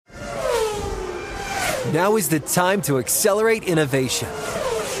Now is the time to accelerate innovation.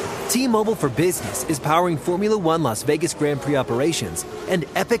 T-Mobile for Business is powering Formula One Las Vegas Grand Prix operations and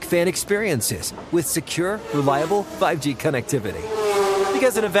epic fan experiences with secure, reliable 5G connectivity.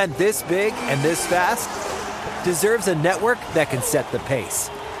 Because an event this big and this fast deserves a network that can set the pace.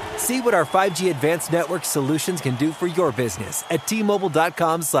 See what our 5G advanced network solutions can do for your business at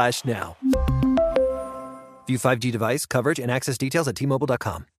T-Mobile.com/now. View 5G device coverage and access details at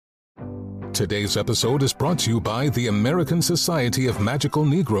T-Mobile.com. Today's episode is brought to you by the American Society of Magical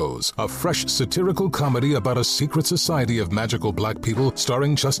Negroes, a fresh satirical comedy about a secret society of magical black people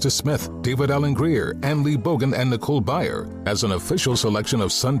starring Justice Smith, David Allen Greer, Ann Lee Bogan, and Nicole Byer. As an official selection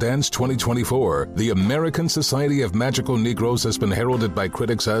of Sundance 2024, the American Society of Magical Negroes has been heralded by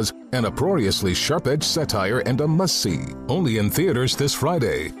critics as an uproariously sharp-edged satire and a must-see. Only in theaters this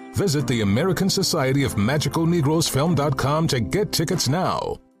Friday. Visit the American Society of Magical Negroes Film.com to get tickets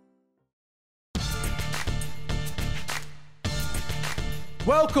now.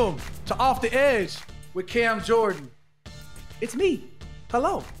 Welcome to Off the Edge with Cam Jordan. It's me.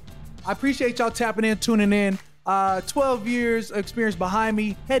 Hello. I appreciate y'all tapping in, tuning in. 12 years of experience behind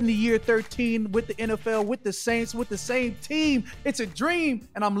me, heading to year 13 with the NFL, with the Saints, with the same team. It's a dream,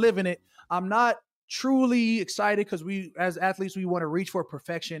 and I'm living it. I'm not truly excited because we, as athletes, we want to reach for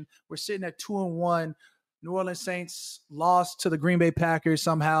perfection. We're sitting at 2-1. New Orleans Saints lost to the Green Bay Packers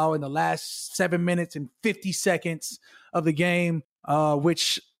somehow in the last 7 minutes and 50 seconds of the game.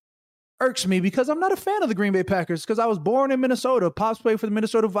 Which irks me because I'm not a fan of the Green Bay Packers because I was born in Minnesota. Pops played for the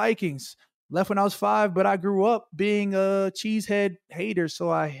Minnesota Vikings. Left when I was 5, but I grew up being a cheesehead hater,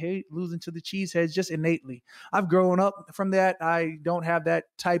 so I hate losing to the cheeseheads just innately. I've grown up from that. I don't have that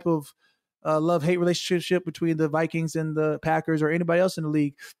type of love-hate relationship between the Vikings and the Packers or anybody else in the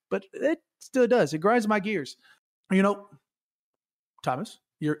league, but it still does. It grinds my gears. You know, Thomas,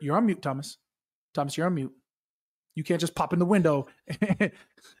 you're on mute, Thomas. Thomas, you're on mute. You can't just pop in the window. I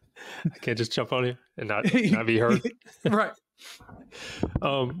can't just jump on you and not be heard. Right.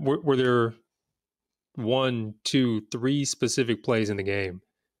 Were there 1, 2, 3 specific plays in the game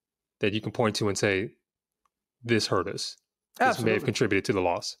that you can point to and say, this hurt us? This Absolutely. may have contributed to the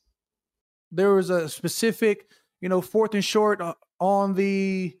loss. There was a specific, 4th and short on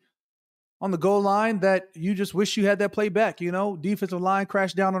the goal line that you just wish you had that play back. Defensive line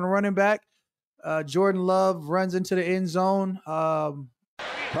crashed down on the running back. Jordan Love runs into the end zone.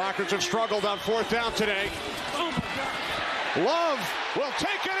 Packers have struggled on 4th down today. Love will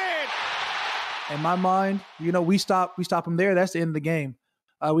take it in. In my mind, we stop him there. That's the end of the game.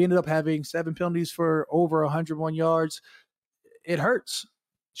 We ended up having 7 penalties for over 101 yards. It hurts.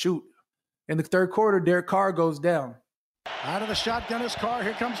 Shoot. In the 3rd quarter, Derek Carr goes down. Out of the shotgun is Carr.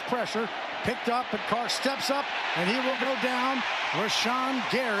 Here comes pressure. Picked up, but Carr steps up, and he will go down. Rashawn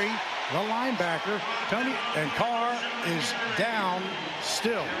Gary, the linebacker. Tony and Carr is down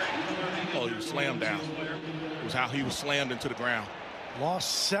still. Oh, he was slammed down. It was how he was slammed into the ground.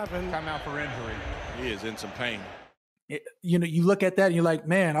 Lost 7. Come out for injury. He is in some pain. You look at that and you're like,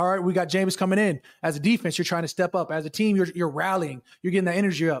 man, all right, we got Jameis coming in. As a defense, you're trying to step up. As a team, you're rallying. You're getting that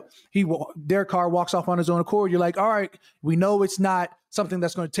energy up. Derek Carr walks off on his own accord. You're like, all right, we know it's not something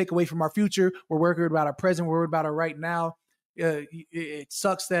that's going to take away from our future. We're worried about our present. We're worried about our right now. It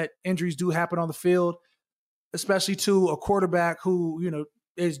sucks that injuries do happen on the field, especially to a quarterback who,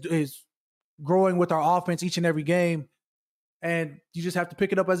 is growing with our offense each and every game. And you just have to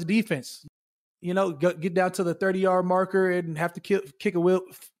pick it up as a defense. Get down to the 30-yard marker and have to kick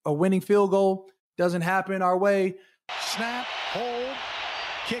a winning field goal. Doesn't happen our way. Snap, hold,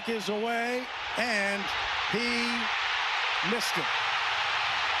 kick is away, and he missed it.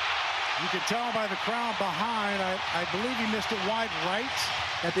 You can tell by the crowd behind. I believe he missed it wide right.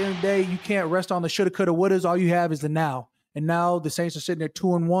 At the end of the day, you can't rest on the shoulda, coulda, wouldas. All you have is the now. And now the Saints are sitting there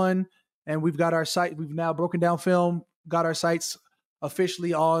 2-1, and we've got our sight. We've now broken down film, got our sights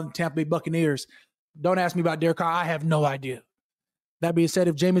officially on Tampa Bay Buccaneers. Don't ask me about Derek Carr. I have no idea. That being said,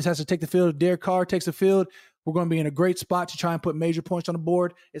 if Jameis has to take the field, if Derek Carr takes the field, we're going to be in a great spot to try and put major points on the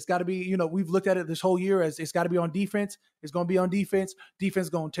board. It's got to be, we've looked at it this whole year as it's got to be on defense. It's going to be on defense. Defense is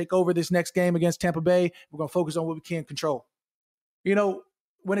going to take over this next game against Tampa Bay. We're going to focus on what we can control.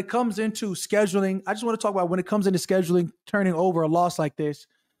 When it comes into scheduling, I just want to talk about when it comes into scheduling, turning over a loss like this.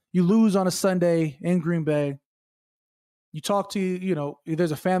 You lose on a Sunday in Green Bay. You talk to, if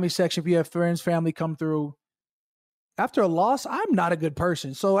there's a family section, if you have friends, family come through. After a loss, I'm not a good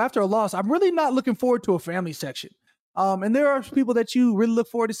person. So after a loss, I'm really not looking forward to a family section. And there are people that you really look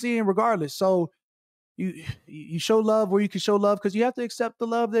forward to seeing regardless. So you show love where you can show love because you have to accept the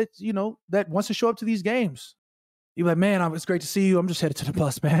love that, that wants to show up to these games. You're like, man, it's great to see you. I'm just headed to the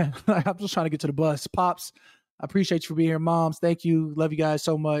bus, man. I'm just trying to get to the bus. Pops, I appreciate you for being here. Moms, thank you. Love you guys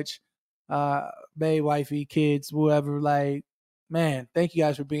so much. Babe, wifey, kids, whoever. Like, man, thank you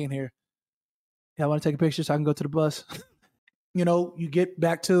guys for being here. Yeah, I want to take a picture so I can go to the bus. You get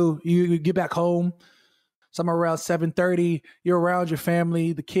back home somewhere around 7:30. You're around your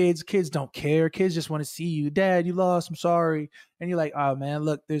family, the kids. Kids don't care. Kids just want to see you. Dad, you lost. I'm sorry. And you're like, oh man,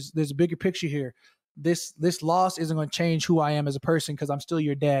 look, there's a bigger picture here. This loss isn't going to change who I am as a person because I'm still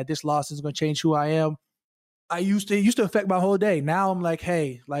your dad. This loss isn't going to change who I am. It used to affect my whole day. Now I'm like,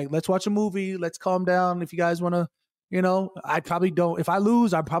 hey, let's watch a movie. Let's calm down. If you guys want to, I probably don't. If I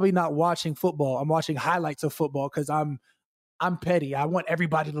lose, I'm probably not watching football. I'm watching highlights of football because I'm petty. I want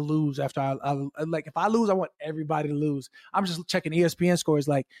everybody to lose after I if I lose, I want everybody to lose. I'm just checking ESPN scores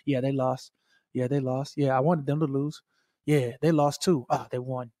like, yeah, they lost. Yeah, they lost. Yeah, I wanted them to lose. Yeah, they lost too. They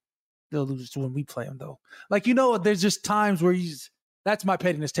won. They'll lose when we play them though. There's just times where that's my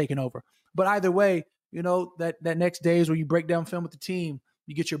pettiness taking over. But either way, that next day is where you break down film with the team.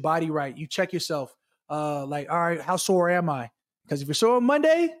 You get your body right. You check yourself. All right, how sore am I? Because if you're sore on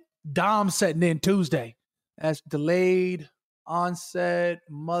Monday, Dom's setting in Tuesday. That's delayed onset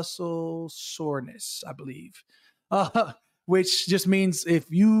muscle soreness, I believe, which just means if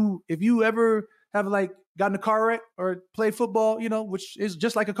you ever have gotten a car wreck or played football, which is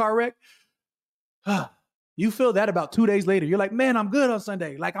just like a car wreck, you feel that about 2 days later. You're like, man, I'm good on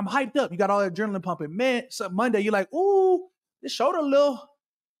Sunday. Like I'm hyped up. You got all the adrenaline pumping. Man, so Monday you're like, ooh, this shoulder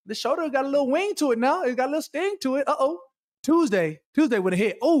got a little wing to it now. It got a little sting to it. Tuesday would have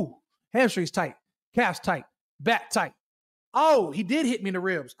hit. Oh, hamstrings tight, calves tight, back tight. Oh, he did hit me in the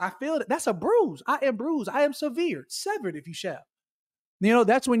ribs. I feel it. That's a bruise. I am bruised. I am severed if you shall.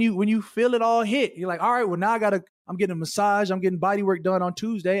 That's when you feel it all hit. You're like, all right, well now I'm getting a massage. I'm getting body work done on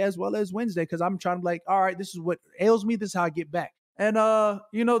Tuesday as well as Wednesday because I'm trying to all right, this is what ails me. This is how I get back. And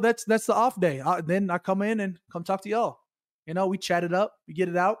that's the off day. Then I come in and come talk to y'all. We chat it up, we get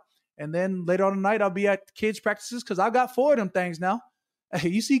it out, and then later on the night I'll be at kids practices because I've got 4 of them things now. Hey,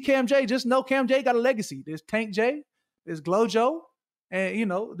 you see Cam J, just know Cam J got a legacy. There's Tank J. There's Glow Joe,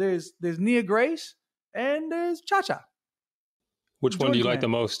 and there's Nia Grace, and there's Cha Cha. Which one do you like the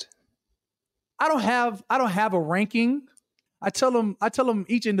most? I don't have a ranking. I tell them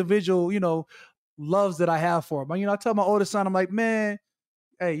each individual, loves that I have for them. I tell my oldest son, I'm like, man,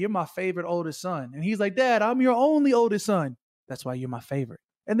 hey, you're my favorite oldest son, and he's like, Dad, I'm your only oldest son. That's why you're my favorite.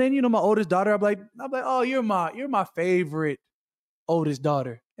 And then my oldest daughter, I'm like, oh, you're my favorite oldest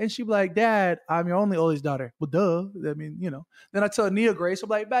daughter. And she'd be like, Dad, I'm your only oldest daughter. Well, duh. I mean, Then I tell Nia Grace, I'm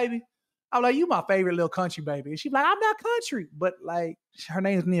like, baby, you my favorite little country baby. And she's like, I'm not country. But her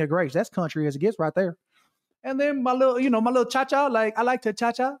name's Nia Grace. That's country as it gets right there. And then my little Cha-Cha, I like to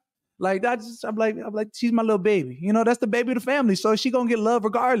Cha-Cha. I'm like, she's my little baby. That's the baby of the family. So she gonna get love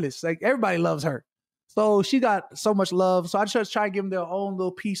regardless. Everybody loves her. So she got so much love. So I just try to give them their own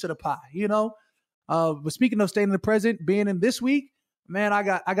little piece of the pie, But speaking of staying in the present, being in this week, man, I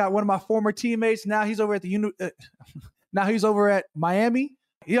got one of my former teammates. Now he's over at now he's over at Miami.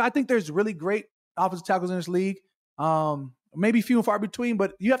 I think there's really great offensive tackles in this league. Maybe few and far between,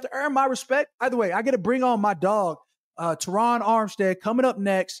 but you have to earn my respect. Either way, I got to bring on my dog, Terron Armstead, coming up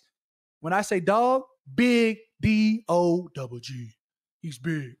next. When I say dog, big D-O-double-G. He's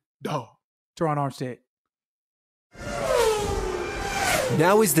big dog. Terron Armstead.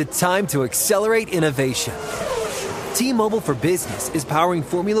 Now is the time to accelerate innovation. T-Mobile for Business is powering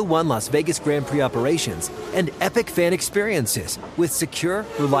Formula One Las Vegas Grand Prix operations and epic fan experiences with secure,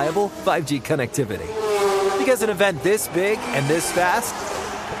 reliable 5G connectivity. Because an event this big and this fast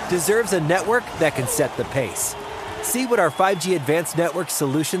deserves a network that can set the pace. See what our 5G advanced network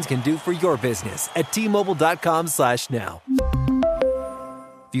solutions can do for your business at T-Mobile.com/now.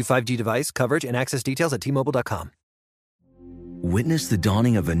 View 5G device coverage and access details at T-Mobile.com. Witness the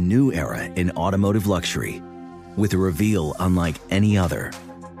dawning of a new era in automotive luxury with a reveal unlike any other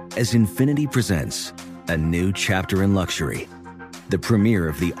as Infiniti presents a new chapter in luxury, the premiere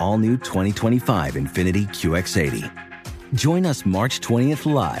of the all-new 2025 Infiniti QX80. Join us March 20th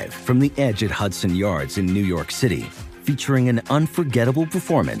live from the Edge at Hudson Yards in New York City, featuring an unforgettable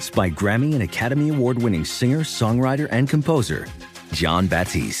performance by Grammy and Academy Award-winning singer, songwriter, and composer, Jon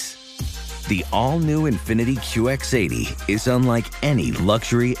Batiste. The all-new Infiniti QX80 is unlike any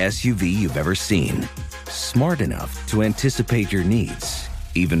luxury SUV you've ever seen. Smart enough to anticipate your needs,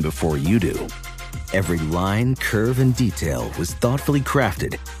 even before you do. Every line, curve, and detail was thoughtfully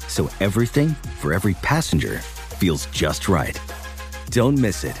crafted, so everything for every passenger feels just right. Don't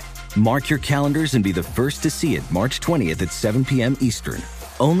miss it. Mark your calendars and be the first to see it March 20th at 7 p.m. Eastern,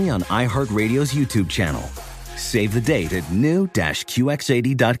 only on iHeartRadio's YouTube channel. Save the date at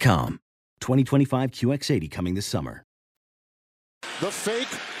new-QX80.com. 2025 QX80 coming this summer. The fake,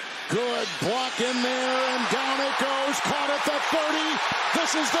 good block in there, and down it goes. Caught at the 30.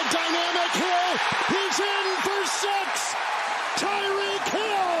 This is the dynamic Hill. He's in for 6. Tyreek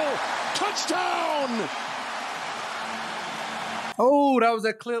Hill, touchdown. Oh, that was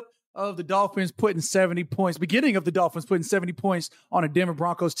that clip of the Dolphins putting 70 points, beginning of the Dolphins putting 70 points on a Denver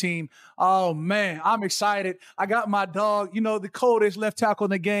Broncos team. Oh, man, I'm excited. I got my dog, the coldest left tackle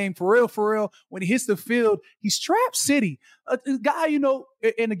in the game. For real. When he hits the field, he's Trap City. A guy,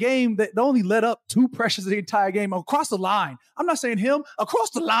 in a game that only let up 2 pressures the entire game across the line. I'm not saying him,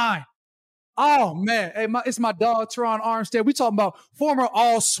 across the line. Oh, man. Hey, it's my dog, Terron Armstead. We talking about former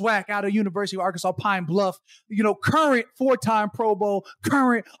all-SWAC out of University of Arkansas Pine Bluff, current 4-time Pro Bowl,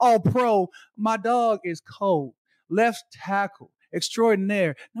 current all-pro. My dog is cold. Left tackle,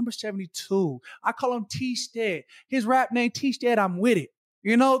 extraordinaire, number 72. I call him T-Stead. His rap name, T-Stead, I'm with it.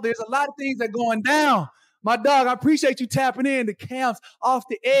 There's a lot of things that are going down. My dog, I appreciate you tapping in to Cam's Off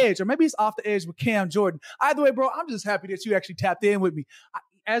the Edge, or maybe it's Off the Edge with Cam Jordan. Either way, bro, I'm just happy that you actually tapped in with me.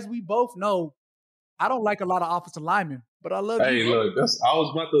 As we both know, I don't like a lot of offensive linemen, but I love you. Hey, look, that's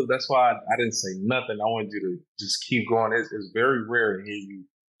why I didn't say nothing. I wanted you to just keep going. It's very rare to hear you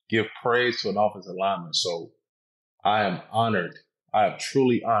give praise to an offensive lineman. So I am honored. I am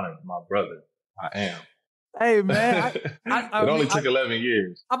truly honored, my brother. I am. Hey, man. It only took 11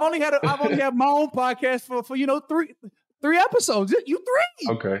 years. I've only had my own podcast for 3 episodes. You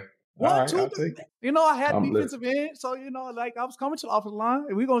 3. Okay. One, right, 2, I'll 3. take it. I had defensive end, so I was coming to the offensive line,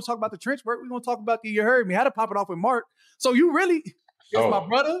 and we're gonna talk about the trench work. We're gonna talk about you heard me. I had to pop it off with Mark. So you really my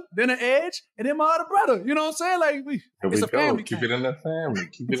brother, then an edge, and then my other brother. You know what I'm saying? It's a family. Keep it in the family.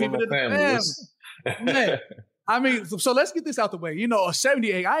 Keep it in the family. Man, I mean, so let's get this out the way. A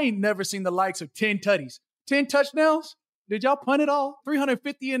 78. I ain't never seen the likes of 10 tutties, 10 touchdowns. Did y'all punt it all?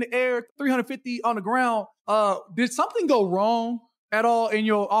 350 in the air, 350 on the ground. Did something go wrong at all in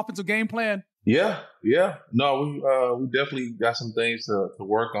your offensive game plan? Yeah. No, we definitely got some things to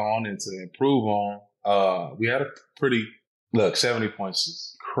work on and to improve on. We had 70 points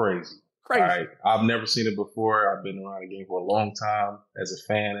is crazy. All right. I've never seen it before. I've been around the game for a long time as a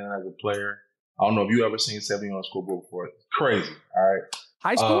fan and as a player. I don't know if you ever seen 70 on the scoreboard before. It's crazy. All right.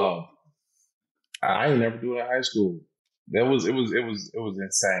 High school? I ain't never do it in high school. It was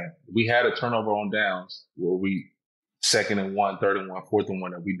insane. We had a turnover on downs where we 2nd and 1, 3rd and 1, 4th and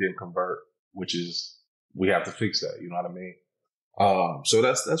 1 that we didn't convert, which is we have to fix that. You know what I mean? So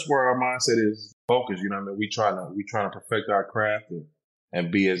that's where our mindset is focused. You know what I mean? We trying to perfect our craft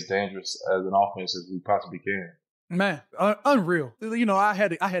and be as dangerous as an offense as we possibly can. Man, unreal. I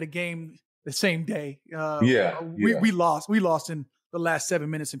had a game the same day. We lost in the last 7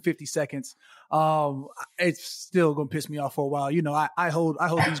 minutes and 50 seconds. It's still gonna piss me off for a while. I hold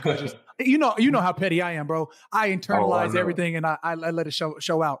these grudges. You know how petty I am, bro. I internalize everything and I let it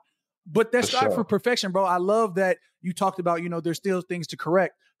show out. But that strive for perfection, bro. I love that you talked about, there's still things to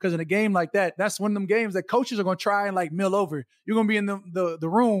correct. Because in a game like that, that's one of them games that coaches are gonna try and mill over. You're gonna be in the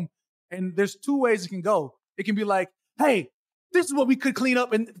room, and there's 2 ways it can go. It can be like, hey, this is what we could clean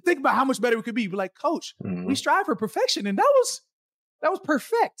up, and think about how much better we could be. But like, coach, we strive for perfection, and that was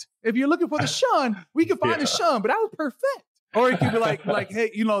perfect. If you're looking for the shun, we can find the shun, but that was perfect. Or it could be like,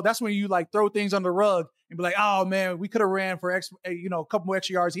 hey, that's when you throw things on the rug and be like, oh man, we could have ran for a couple more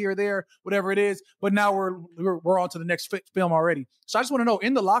extra yards here or there, whatever it is. But now we're on to the next film already. So I just want to know,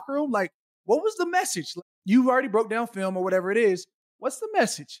 in the locker room, what was the message? You already broke down film or whatever it is. What's the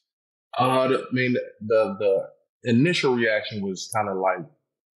message? The initial reaction was kind of like,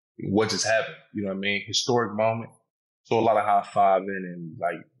 what just happened? You know what I mean? Historic moment. So a lot of high-fiving and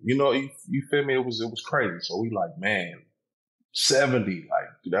you feel me? It was crazy. So we man, 70,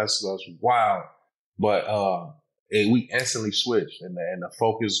 that's wild. But we instantly switched and the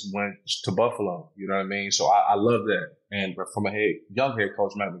focus went to Buffalo. You know what I mean? So I love that. And from a young head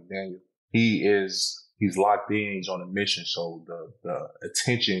coach, Matt McDaniel, he's locked in. He's on a mission. So the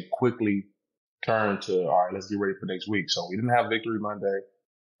attention quickly turned to, all right, let's get ready for next week. So we didn't have Victory Monday.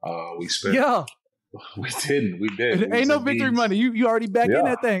 We spent. Yeah. We didn't. We did. It ain't no Victory Monday. You already back in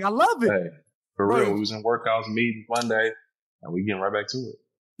that thing. I love it. Hey, for real. We was in workouts, meetings Monday, and we getting right back to it.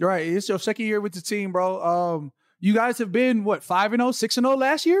 Right. It's your second year with the team, bro. You guys have been, 5-0, 6-0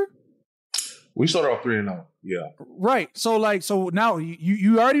 last year? We started off 3-0. Yeah. Right. So now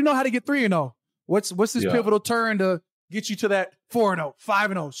you already know how to get 3-0. What's this pivotal turn to get you to that 4-0,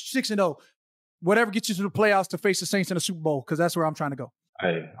 5-0, 6-0, whatever gets you to the playoffs to face the Saints in the Super Bowl? Because that's where I'm trying to go.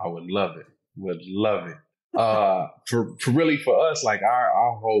 Hey, I would love it. Would love it. For us, like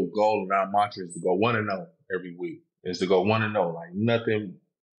our whole goal and our mantra is to go 1-0 every week. Is to go 1-0. Like nothing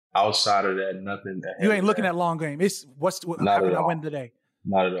outside of that, nothing. You ain't looking at long game. It's how can I win today?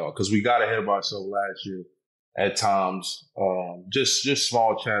 Not at all. Because we got ahead of ourselves last year at times. Just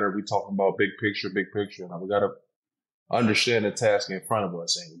small chatter. We talking about big picture. And we got to understand the task in front of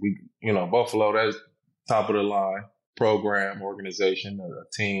us. And we, Buffalo, that's top of the line program, organization, a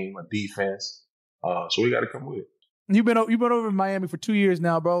team, a defense. So we got to come with it. You've been over in Miami for 2 years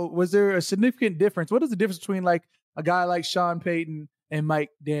now, bro. Was there a significant difference? What is the difference between like a guy like Sean Payton and Mike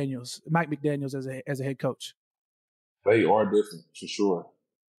McDaniels as a head coach? They are different for sure.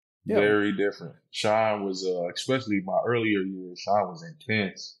 Yeah. Very different. Sean was, especially my earlier years, Sean was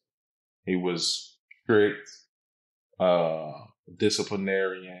intense. He was strict,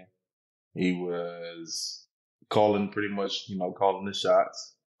 disciplinarian. He was calling the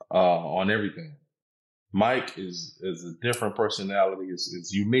shots on everything. Mike is a different personality.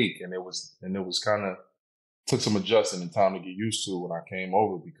 It's unique, and it was kind of took some adjusting and time to get used to when I came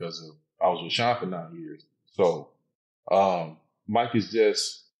over because I was with Sean for 9 years. So Mike is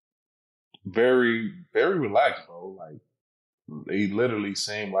just very, very relaxed, bro. Like he literally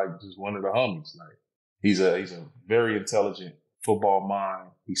seemed like just one of the homies. Like he's a very intelligent football mind.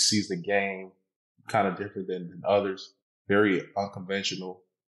 He sees the game kind of different than others. Very unconventional,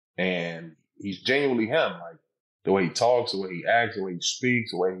 and he's genuinely him. Like the way he talks, the way he acts, the way he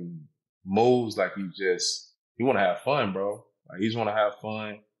speaks, the way he moves. Like he want to have fun, bro. Like he's want to have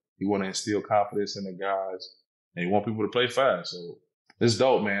fun. He want to instill confidence in the guys, and he want people to play fast. So it's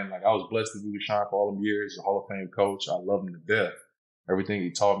dope, man. Like I was blessed to be with Sean for all them years. He's a Hall of Fame coach. I love him to death. Everything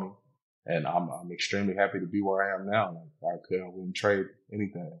he taught me, and I'm extremely happy to be where I am now. Like I wouldn't trade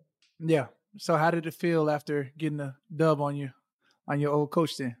anything. Yeah. So how did it feel after getting a dub on your old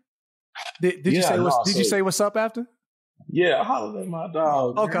coach then? Did you say what's up after? Yeah, I hollered at my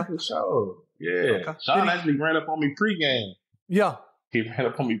dog. Okay. Man, for sure. Yeah. Okay. Sean actually ran up on me pregame. Yeah. He ran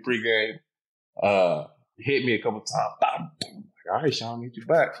up on me pregame. Hit me a couple times. Like, all right, Sean, I'll get you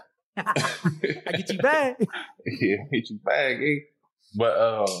back. I get you back. Yeah, get you back. Eh?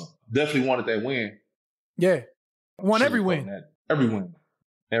 But definitely wanted that win. Yeah. Won every win. Every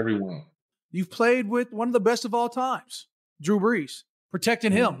win. You've played with one of the best of all times, Drew Brees,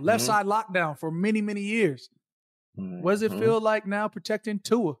 protecting him, left side lockdown for many, many years. What does it feel like now protecting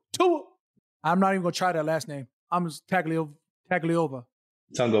Tua? I'm not even going to try that last name. I'm just Tagliova.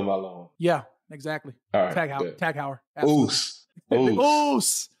 Tagovailoa. Yeah, exactly. All right. Taghauer. Oos.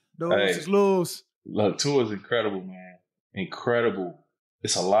 Oos. Those is loose. Look, Tua is incredible, man. Incredible.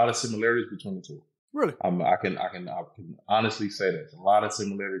 It's a lot of similarities between the two. Really? I can honestly say that. There's a lot of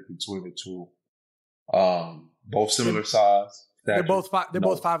similarities between the two. Both similar size. They're both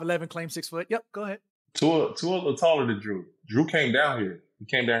 5'11", claim 6 foot. Yep, go ahead. Tua a little taller than Drew. Drew came down here. He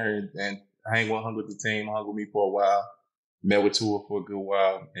came down here and hung with the team, hung with me for a while, met with Tua for a good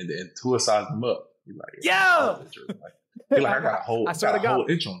while, and then Tua sized him up. He's like, yeah. I got a whole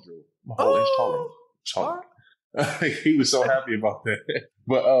inch on Drew. A whole inch taller. He was so happy about that.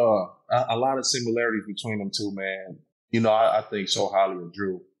 But a lot of similarities between them two, man. I think so highly of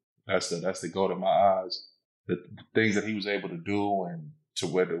Drew. That's the goat in my eyes. The things that he was able to do, and to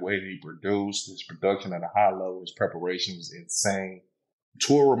the way he produced, his production at a high level, his preparation was insane.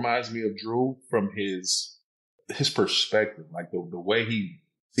 Tua reminds me of Drew from his perspective, like the way he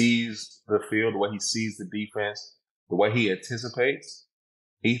sees the field, the way he sees the defense, the way he anticipates.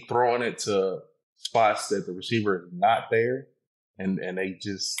 He's throwing it to spots that the receiver is not there, and they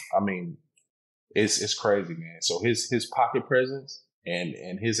just, it's crazy, man. So his pocket presence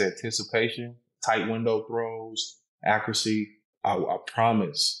and his anticipation, tight window throws, accuracy. I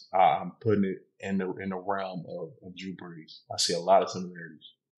promise, I'm putting it in the realm of Drew Brees. I see a lot of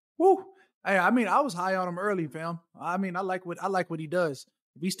similarities. Woo! Hey, I was high on him early, fam. I like what he does.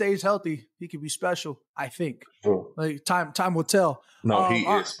 If he stays healthy, he could be special. I think. Sure. Like time will tell. No, he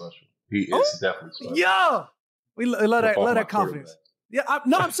is special. He is definitely special. Yeah, we love that confidence. Yeah,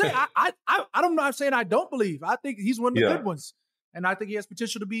 I'm saying I don't know. I'm saying I don't believe. I think he's one of the good ones, and I think he has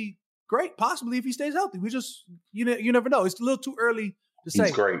potential to be great, possibly if he stays healthy. We just you never know. It's a little too early to say.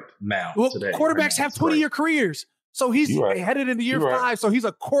 He's great now. Well, today, quarterbacks have 20-year careers, so he's headed into year 5. So he's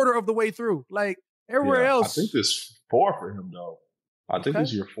a quarter of the way through. Like everywhere else, I think this 4 for him though. I think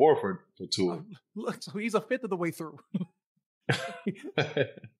it's year 4 for Tua. Look, so he's a fifth of the way through.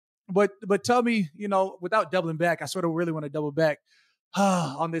 But tell me, without doubling back, I sort of really want to double back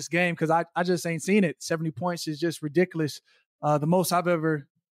on this game because I just ain't seen it. 70 points is just ridiculous. The most I've ever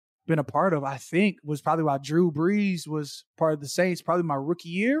been a part of, I think, was probably while Drew Brees was part of the Saints, probably my rookie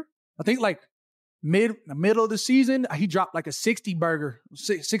year. I think like middle of the season, he dropped like a 60 burger,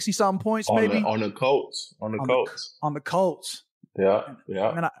 60 something points maybe on the Colts. On the Colts.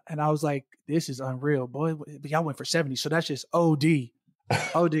 Yeah. And I was like, this is unreal, boy. Y'all went for 70, so that's just OD.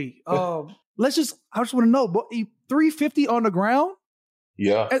 OD. I just want to know, boy, 350 on the ground?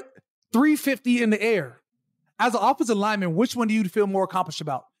 Yeah. 350 in the air. As an offensive lineman, which one do you feel more accomplished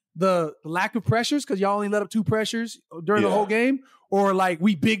about? The lack of pressures, because y'all only let up 2 pressures during the whole game, or like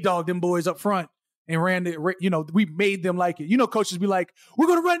we big dogged them boys up front and ran it, we made them like it. Coaches be like, we're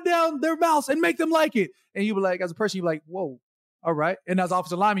going to run down their mouths and make them like it. And you be like, as a person, you be like, whoa, all right. And as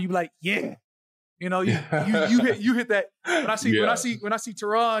offensive lineman, you be like, yeah. You hit that. When I see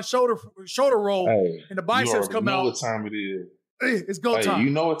Terron shoulder roll and the biceps come out. You know what time it is. It's go time. You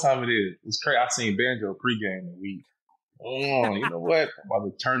know what time it is. It's crazy. I seen Banjo pregame and you know what? I'm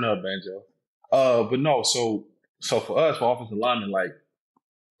about to turn up Banjo. But no, so for us, for offensive linemen, like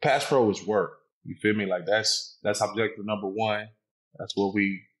pass pro is work. You feel me? Like that's objective number 1. That's what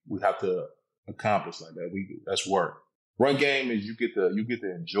we have to accomplish. Like that. That's work. Run game is you get to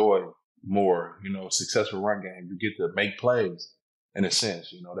enjoy more. Successful run game. You get to make plays in a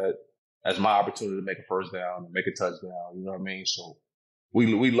sense. That's my opportunity to make a first down, make a touchdown. You know what I mean? So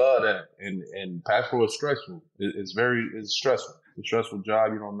we love that. And pass pro is stressful. It's stressful. It's a stressful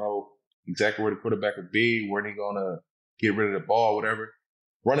job. You don't know exactly where the quarterback will be, where they're gonna get rid of the ball, whatever.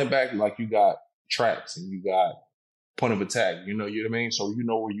 Running back, like you got tracks and you got point of attack. You know what I mean? So you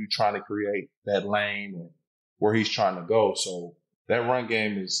know where you're trying to create that lane and where he's trying to go. So that run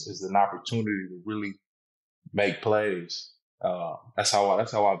game is an opportunity to really make plays. That's how I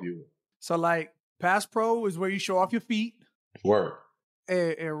view it. So like pass pro is where you show off your feet. Word.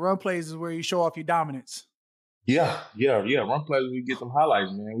 And run plays is where you show off your dominance. Yeah. Run plays, we get them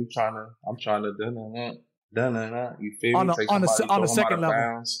highlights, man. I'm trying to you feel on me? On the second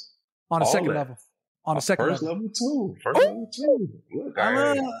level. On the second level. On the second level. First level too. Look,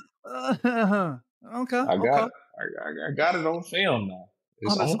 okay. I got it on film now.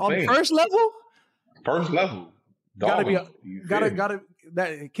 It's on the first level? First level.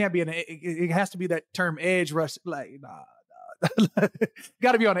 It can't be it has to be that term edge rush. Like, nah.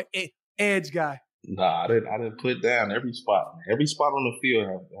 Gotta be on an edge guy. Nah, I didn't put down every spot. Every spot on the field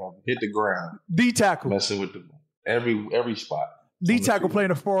have hit the ground. D tackle. Messing with every spot. D tackle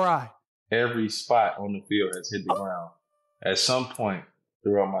playing a 4-eye. Every spot on the field has hit the ground at some point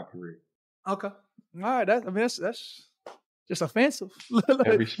throughout my career. Okay. All right. That's just offensive.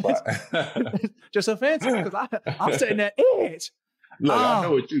 Every spot. Just offensive because I'm setting that edge. Look, I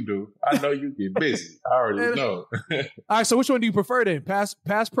know what you do. I know you get busy. I already know. All right. So which one do you prefer then? Pass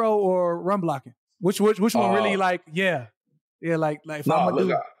pro or run blocking? Which one really like? Yeah. Like if I'm gonna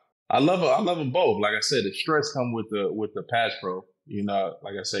do. I love them both. Like I said, the stress come with the pass pro.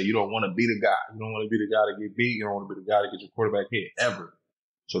 Like I said, you don't want to be the guy. You don't want to be the guy to get beat. You don't want to be the guy to get your quarterback hit ever.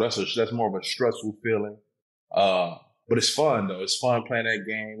 So that's more of a stressful feeling. But it's fun though. It's fun playing that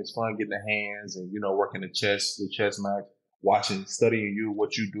game. It's fun getting the hands and working the chess match, watching, studying you,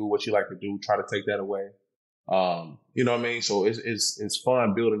 what you do, what you like to do, try to take that away. You know what I mean? So it's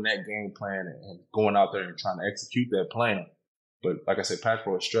fun building that game plan and going out there and trying to execute that plan. But like I said, pass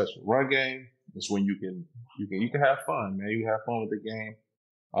pro is stressful. Run game is when you can have fun, man. You have fun with the game.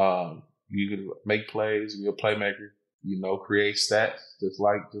 You can make plays, be a playmaker, create stats just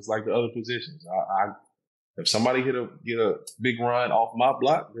like the other positions. If somebody get a big run off my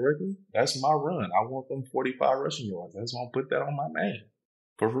block directly, that's my run. I want them 45 rushing yards. That's gonna put that on my name.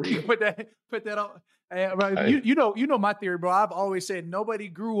 For real. Put that on. Hey. You know my theory, bro. I've always said nobody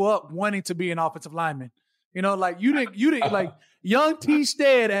grew up wanting to be an offensive lineman. Like you didn't like young T.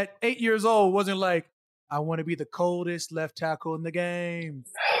 Stead at 8 years old wasn't like, I want to be the coldest left tackle in the game.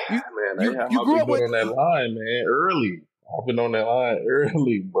 You grew up on that line, man, early. I've been on that line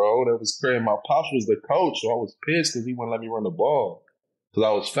early, bro. That was crazy. My pops was the coach, so I was pissed because he wouldn't let me run the ball. Because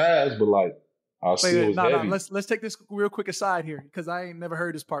I was fast, but I still was heavy. Let's take this real quick aside here because I ain't never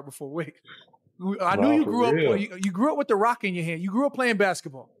heard this part before. Wait, I knew you grew up. You grew up with the rock in your hand. You grew up playing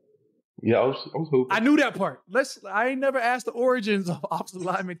basketball. Yeah, I was hooping. I knew that part. I ain't never asked the origins of offensive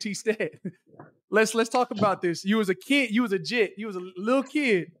lineman T. Stead. Let's talk about this. You was a kid. You was a jit. You was a little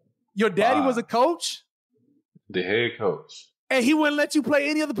kid. Your daddy was a coach. The head coach. And he wouldn't let you play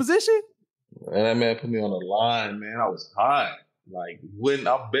any other position? And that man put me on the line, man. I was hot.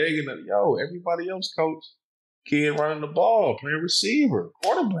 I'm begging him, everybody else coach. Kid running the ball, playing receiver,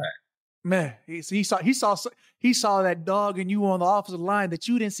 quarterback. Man, he saw that dog in you on the offensive line that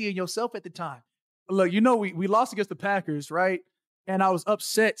you didn't see in yourself at the time. Look, we lost against the Packers, right? And I was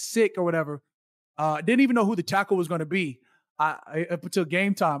upset, sick or whatever. Didn't even know who the tackle was going to be. up until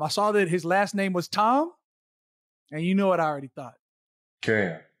game time, I saw that his last name was Tom, and you know what I already thought.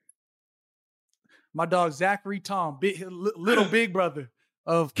 Cam. My dog Zachary Tom, little big brother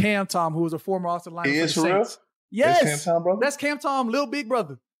of Cam Tom, who was a former offensive lineman for the Saints. Yes, that's Cam Tom, brother? That's Cam Tom, little big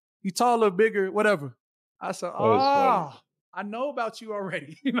brother. He's taller, bigger, whatever. I said, I know about you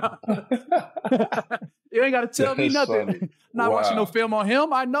already. You know, you ain't got to tell me nothing. Funny. Not watching no film on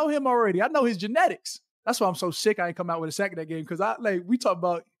him. I know him already. I know his genetics. That's why I'm so sick I ain't come out with a sack in that game, because we talk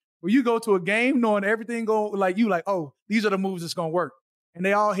about when you go to a game knowing everything oh, these are the moves that's gonna work, and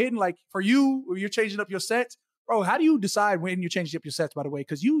they all hitting. Like for you, when you're changing up your sets, bro. How do you decide when you're changing up your sets? By the way,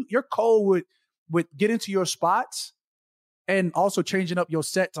 because you're cold with getting to your spots and also changing up your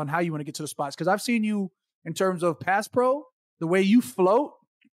sets on how you want to get to the spots. Because I've seen you in terms of pass pro, the way you float.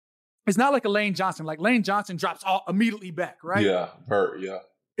 It's not like a Lane Johnson. Like Lane Johnson drops all immediately back, right? Yeah, yeah.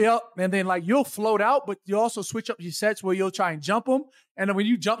 Yep, and then like you'll float out, but you also switch up your sets where you'll try and jump them. And then when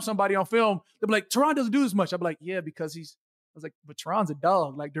you jump somebody on film, they'll be like, Terron doesn't do as much. I'll be like, yeah, because I was like, but Terron's a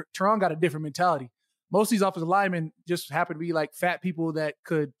dog. Like Terron got a different mentality. Most of these offensive linemen just happen to be like fat people that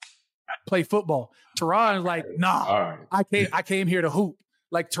could play football. Terron is like, nah, right. I came here to hoop.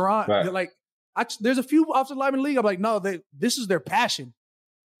 Like Terron, right. There's a few offensive linemen in the league. I'm like, no, this is their passion.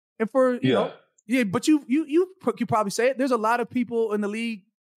 And for you know, but you probably say it. There's a lot of people in the league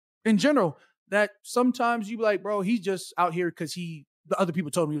in general that sometimes you be like, bro, he's just out here because the other people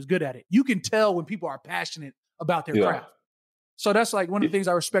told him he was good at it. You can tell when people are passionate about their craft. So that's like one of the things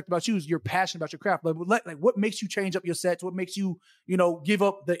I respect about you is you're passionate about your craft. But like what makes you change up your sets? What makes you, give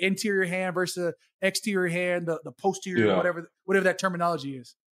up the interior hand versus the exterior hand, the posterior, whatever that terminology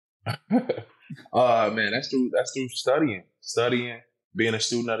is? Man, that's through studying, being a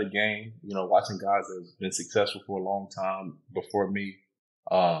student of the game, watching guys that have been successful for a long time before me.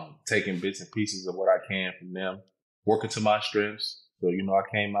 Taking bits and pieces of what I can from them, working to my strengths. So, I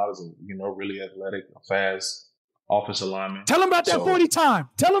came out as a, really athletic, fast offensive lineman. Tell him about that 40 time.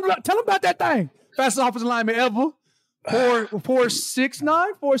 Tell him about that thing. Fastest offensive lineman ever.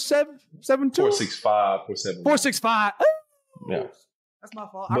 4'6'9", 4'7", 4'7", 4'6'5", 4'7". 4'6'5". Yeah. That's my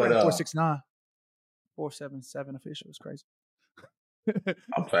fault. I ran 4'6'9". 4'7" official. It's crazy.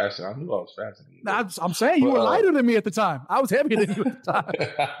 I'm faster. I knew I was faster than you. Nah, I'm saying you were lighter than me at the time. I was heavier than you at the time.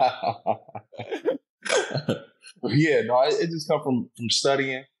 It just come from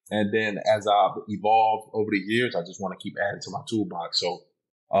studying, and then as I've evolved over the years, I just want to keep adding to my toolbox. So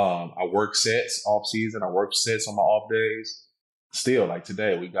I work sets off season. I work sets on my off days. Still, like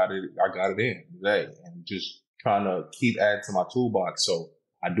today, I got it in today, and just trying to keep adding to my toolbox. So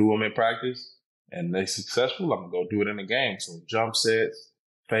I do them in practice. And they're successful, I'm going to go do it in the game. So jump sets,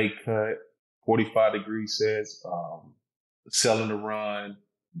 fake cut, 45-degree sets, selling the run,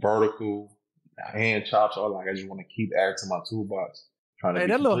 vertical, hand chops. I just want to keep adding to my toolbox.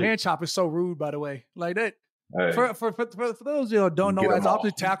 That little hand chop is so rude, by the way. Like that. Hey. For those who don't know, as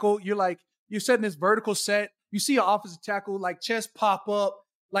offensive tackle, you're setting this vertical set. You see an offensive tackle, like chest pop up,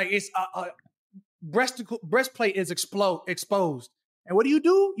 like it's breastplate is exposed. And what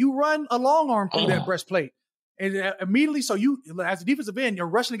do? You run a long arm through that breastplate. And immediately, so you, as a defensive end, you're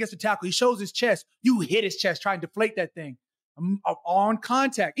rushing against the tackle. He shows his chest. You hit his chest, trying to deflate that thing on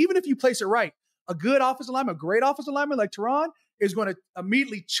contact. Even if you place it right, a good offensive lineman, a great offensive lineman like Terron is going to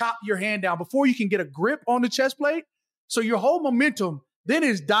immediately chop your hand down before you can get a grip on the chest plate. So your whole momentum then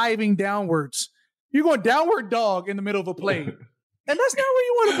is diving downwards. You're going downward dog in the middle of a play. And that's not where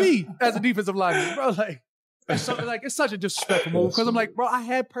you want to be as a defensive lineman, bro. It's such a disrespectful move because I'm like, bro, I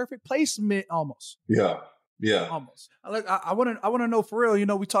had perfect placement almost. Yeah. Almost. I want to know for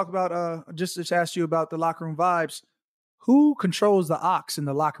real. We talk about just asked you about the locker room vibes. Who controls the aux in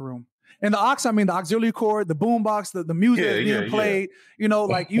the locker room? And the aux, I mean the auxiliary cord, the boom box, the music that's being played.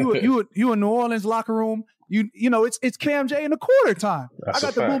 Like you in New Orleans locker room. It's Cam J in the quarter time. I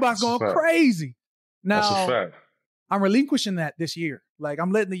got the boom box going crazy. Now that's a fact. I'm relinquishing that this year. Like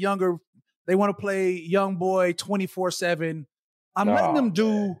I'm letting the younger. They want to play young boy 24/7. I'm letting them do.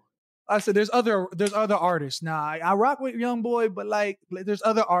 Man. I said, there's other artists. Now I rock with young boy, but like there's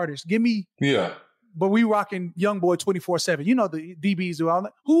other artists. Give me. Yeah. But we rocking young boy 24/7. The DBs do all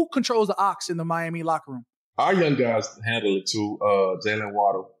that. Who controls the aux in the Miami locker room? Our young guys handle it too. Jalen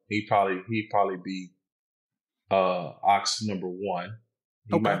Waddle. He'd probably be aux number 1.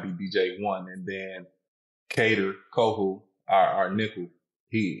 He might be DJ 1, and then Cater Kohu, our nickel.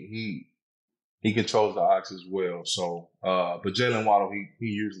 He controls the aux as well. So, but Jalen Waddle, he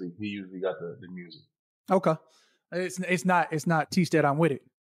usually got the music. Okay, it's not T-Stead. I'm with it.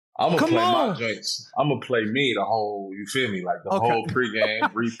 I'm gonna play my joints. I'm gonna play me the whole. You feel me? Like the whole pregame,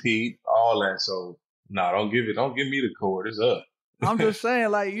 repeat, all that. So Nah, don't give me the cord. It's up. I'm just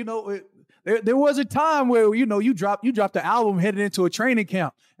saying, like, you know, there was a time where, you know, you dropped the album heading into a training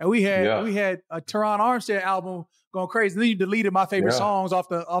camp, and we had a Terron Armstead album going crazy. And then you deleted my favorite songs off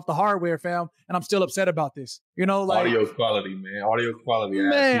the hardware, fam, and I'm still upset about this. You know, like audio quality, man. Audio quality.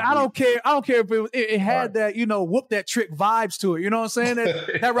 Man, I don't care. I don't care if it had that, you know, whoop that trick vibes to it. You know what I'm saying?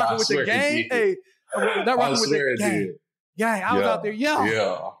 That rocking with the gang. Hey, that rocking with the gang. Yeah, I was out there.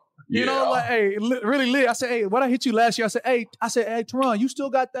 Yeah. You know, like, hey, really lit. I said, hey, what I hit you last year? I said, hey, Terron, you still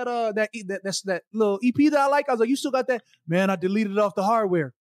got that that little EP that I like? I was like, you still got that? Man, I deleted it off the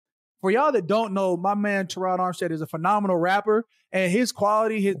hardware. For y'all that don't know, my man Terron Armstead is a phenomenal rapper, and his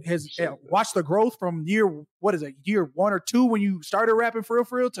quality has watched the growth from year 1 or 2 when you started rapping for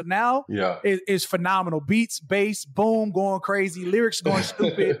real to now. Is phenomenal. Beats, bass, boom, going crazy, lyrics going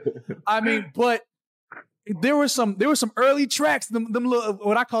stupid. I mean, but there were some early tracks, them little,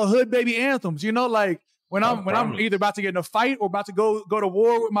 what I call hood baby anthems, you know, like when I'm either about to get in a fight or about to go to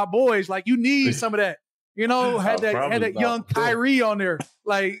war with my boys, like you need some of that, you know, had that young Kyrie on there,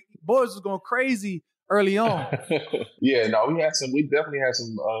 like boys was going crazy early on. We definitely had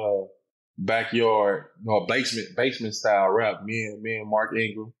some backyard, basement style rap. Me and Mark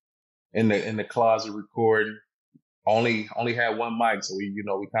Ingram in the closet recording. Only had one mic, so we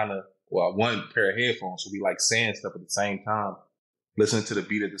kind of, one pair of headphones, so we like saying stuff at the same time, listening to the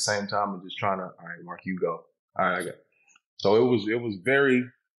beat at the same time, and just trying to, all right, Mark, you go. All right, I got it. So it was very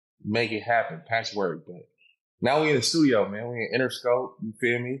make it happen, patchwork. But now we in the studio, man. We in Interscope. You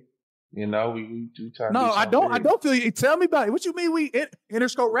feel me? You know, we try to. No, I don't feel you. Tell me about it. What you mean we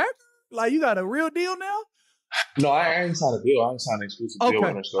Interscope rap? Like you got a real deal now? No, I ain't signed a deal. I ain't signed an exclusive deal with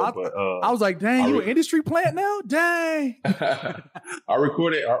Interscope. But I was like, dang, you an industry plant now? Dang. I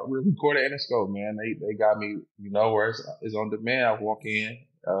recorded Interscope, man. They got me, you know, where it's on demand. I walk in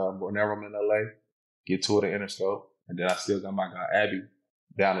whenever I'm in LA, get to it at Interscope, and then I still got my guy Abby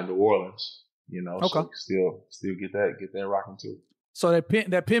down in New Orleans. You know, so still get that rocking too. So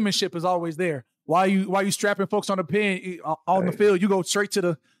that penmanship is always there. Why you strapping folks on the pen on the field? You go straight to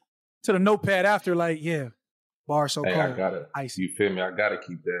the notepad after, like, yeah. Bar so cold. I gotta, you feel me? I gotta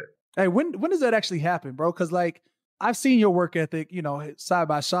keep that. Hey, when does that actually happen, bro? Because like I've seen your work ethic, you know, side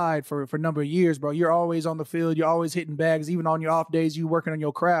by side for a number of years, bro. You're always on the field. You're always hitting bags. Even on your off days, you working on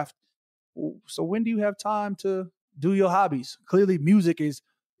your craft. So when do you have time to do your hobbies? Clearly, music it's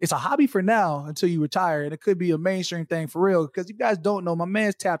a hobby for now until you retire, and it could be a mainstream thing for real. Because you guys don't know, my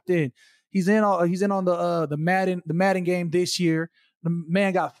man's tapped in. He's in on the Madden game this year. The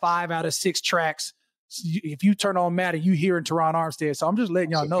man got 5 out of 6 tracks. If you turn on Madden, you hearing Terron Armstead. So I'm just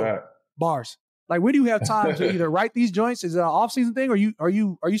letting y'all know bars. Like, where do you have time to either write these joints? Is it an off-season thing, or are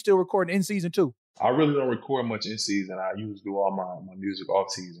you still recording in season too? I really don't record much in season. I usually do all my music off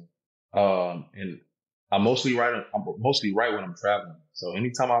season. And I mostly write when I'm traveling. So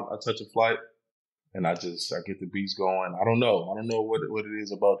anytime I touch a flight and I get the beats going. I don't know what it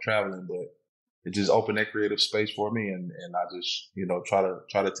is about traveling, but it just opened that creative space for me, and I just, you know, try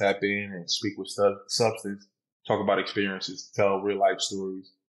to tap in and speak with substance, talk about experiences, tell real life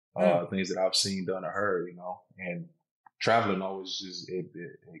stories, things that I've seen, done, or heard, you know. And traveling always just it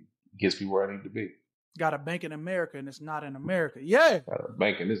gets me where I need to be. Got a bank in America, and it's not in America. Yeah, got a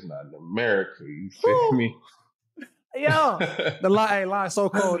bank and it's not in America. You feel me? Yo, the line so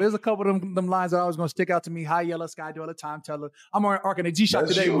cold. There's a couple of them lines that I was going to stick out to me. High yellow sky dweller, time teller. I'm rocking a G-Shock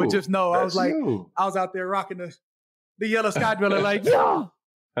today, but just know I was like, I was out there rocking the yellow sky dweller, like, yo.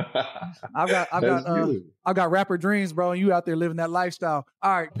 I've got rapper dreams, bro, and you out there living that lifestyle.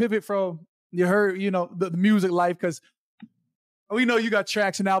 All right, pivot from the music life, because we know you got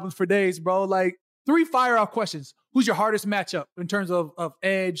tracks and albums for days, bro. Like 3 fire off questions. Who's your hardest matchup in terms of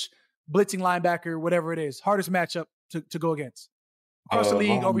edge, blitzing linebacker, whatever it is? Hardest matchup to go against across the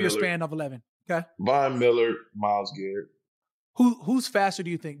league over your span of 11. Okay. Von Miller, Myles Garrett. Who's faster,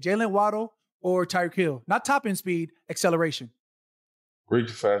 do you think? Jalen Waddle or Tyreek Hill? Not top end speed, acceleration. Reach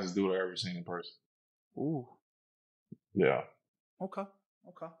the fastest dude I've ever seen in person. Ooh. Yeah. Okay.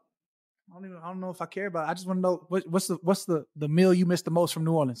 I don't know if I care about it. I just want to know what's the meal you missed the most from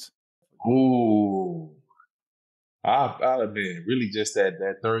New Orleans? Ooh. I've been really just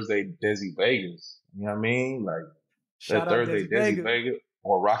that Thursday Desi Vegas. You know what I mean? Like Shout that Thursday Desi Vegas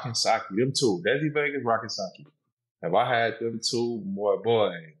or Rockin' Saki. Them two. Desi Vegas, Rockin' Saki. If I had them two,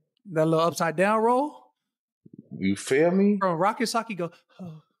 boy. That little upside down roll? You feel me? From Rockin' Saki go,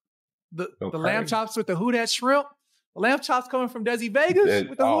 the lamb chops with the who that shrimp. The lamb chops coming from Desi Vegas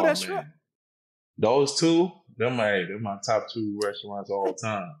with the who that shrimp. Those two, they're my top 2 restaurants all the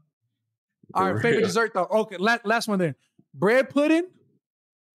time. All right, favorite dessert though. Okay, last one then. Bread pudding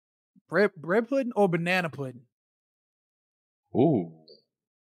bread pudding or banana pudding? Ooh,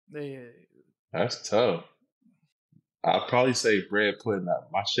 Yeah. that's tough. I'll probably say bread pudding.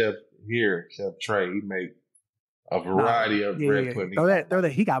 My chef here, Chef Trey, he make a variety of bread pudding. Throw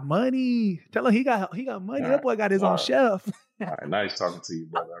that. He got money. Tell him he got money. That boy got his own chef. All right, nice talking to you,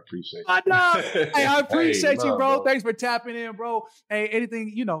 brother. I appreciate you. I know. Hey, I appreciate you, bro. Bro. Thanks for tapping in, bro. Hey,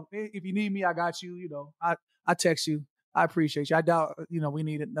 anything, if you need me, I got you. I text you. I appreciate you. I doubt, we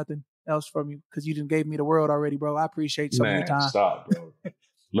needed nothing else from you because you just gave me the world already, bro. I appreciate you so many times. Stop, bro.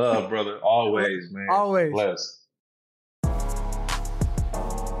 Love, brother. Always, man. Always. Bless.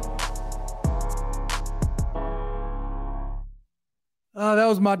 That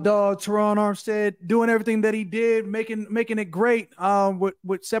was my dog, Terron Armstead, doing everything that he did, making it great.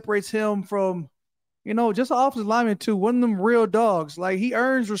 What separates him from, just an offensive lineman too. One of them real dogs. Like, he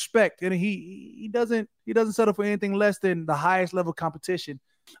earns respect, and he doesn't settle for anything less than the highest level competition.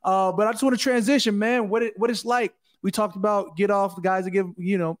 But I just want to transition, man. What it's like. We talked about get off, the guys that give,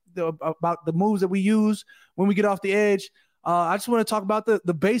 about the moves that we use when we get off the edge. I just want to talk about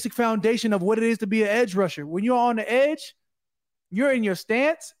the basic foundation of what it is to be an edge rusher. When you're on the edge, you're in your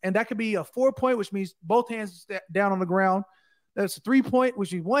stance, and that could be a 4-point, which means both hands down on the ground. That's a 3-point,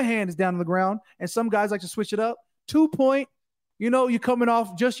 which means one hand is down on the ground. And some guys like to switch it up. 2-point, you're coming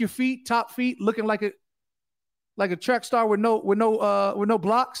off just your feet, top feet, looking like a track star with no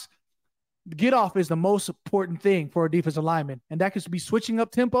blocks. Get off is the most important thing for a defensive lineman, and that could be switching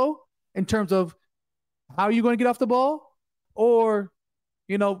up tempo in terms of how you're going to get off the ball, or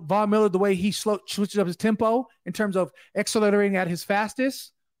Von Miller, the way he switches up his tempo in terms of accelerating at his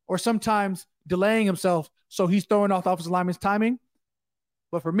fastest, or sometimes delaying himself so he's throwing off the offensive lineman's timing.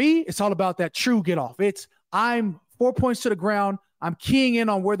 But for me, it's all about that true get off. I'm 4 points to the ground. I'm keying in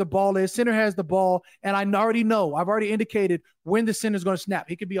on where the ball is. Center has the ball, and I already know. I've already indicated when the center is going to snap.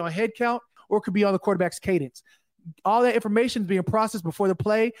 He could be on head count or it could be on the quarterback's cadence. All that information is being processed before the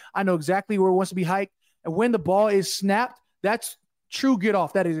play. I know exactly where it wants to be hiked. And when the ball is snapped, that's true get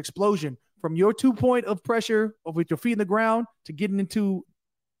off. That is explosion from your 2-point of pressure with your feet in the ground to getting into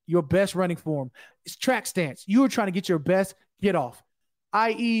your best running form. It's track stance. You are trying to get your best get off,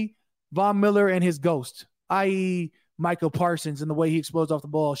 i.e. Von Miller and his ghost, i.e. Michael Parsons and the way he explodes off the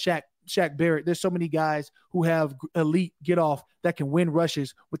ball, Shaq Barrett. There's so many guys who have elite get off that can win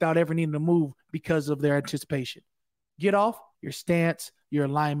rushes without ever needing to move because of their anticipation. Get off, your stance, your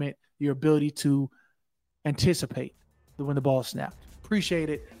alignment, your ability to anticipate when the ball is snapped. Appreciate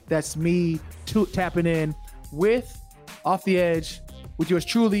it. That's me tapping in with Off the Edge with yours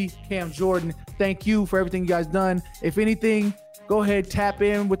truly, Cam Jordan. Thank you for everything you guys done. If anything, go ahead, tap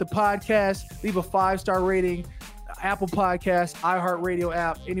in with the podcast, leave a 5-star rating, Apple Podcasts, iHeartRadio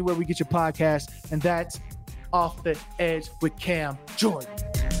app, anywhere we get your podcast. And that's Off the Edge with Cam Jordan.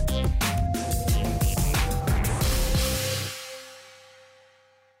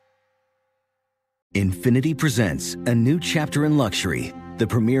 Infinity presents a new chapter in luxury, the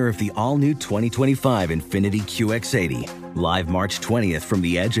premiere of the all-new 2025 Infinity QX80, live March 20th from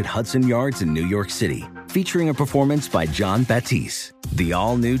the Edge at Hudson Yards in New York City, featuring a performance by John Batiste. The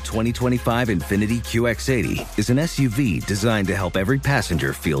all-new 2025 Infinity QX80 is an SUV designed to help every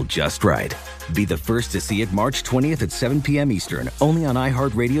passenger feel just right. Be the first to see it March 20th at 7 p.m. Eastern, only on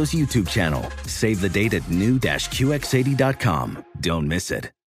iHeartRadio's YouTube channel. Save the date at new-QX80.com. Don't miss it.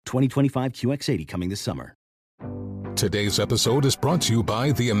 2025 QX80 coming this summer. Today's episode is brought to you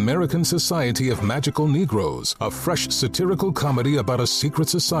by the American Society of Magical Negroes, a fresh satirical comedy about a secret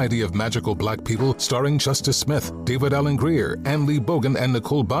society of magical black people starring Justice Smith, David Allen Greer, Ann Lee Bogan, and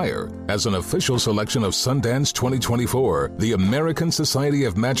Nicole Byer. As an official selection of Sundance 2024, the American Society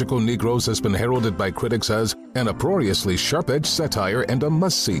of Magical Negroes has been heralded by critics as an uproariously sharp-edged satire and a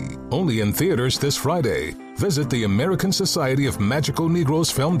must-see. Only in theaters this Friday. Visit the American Society of Magical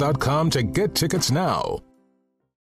Negroes film.com to get tickets now.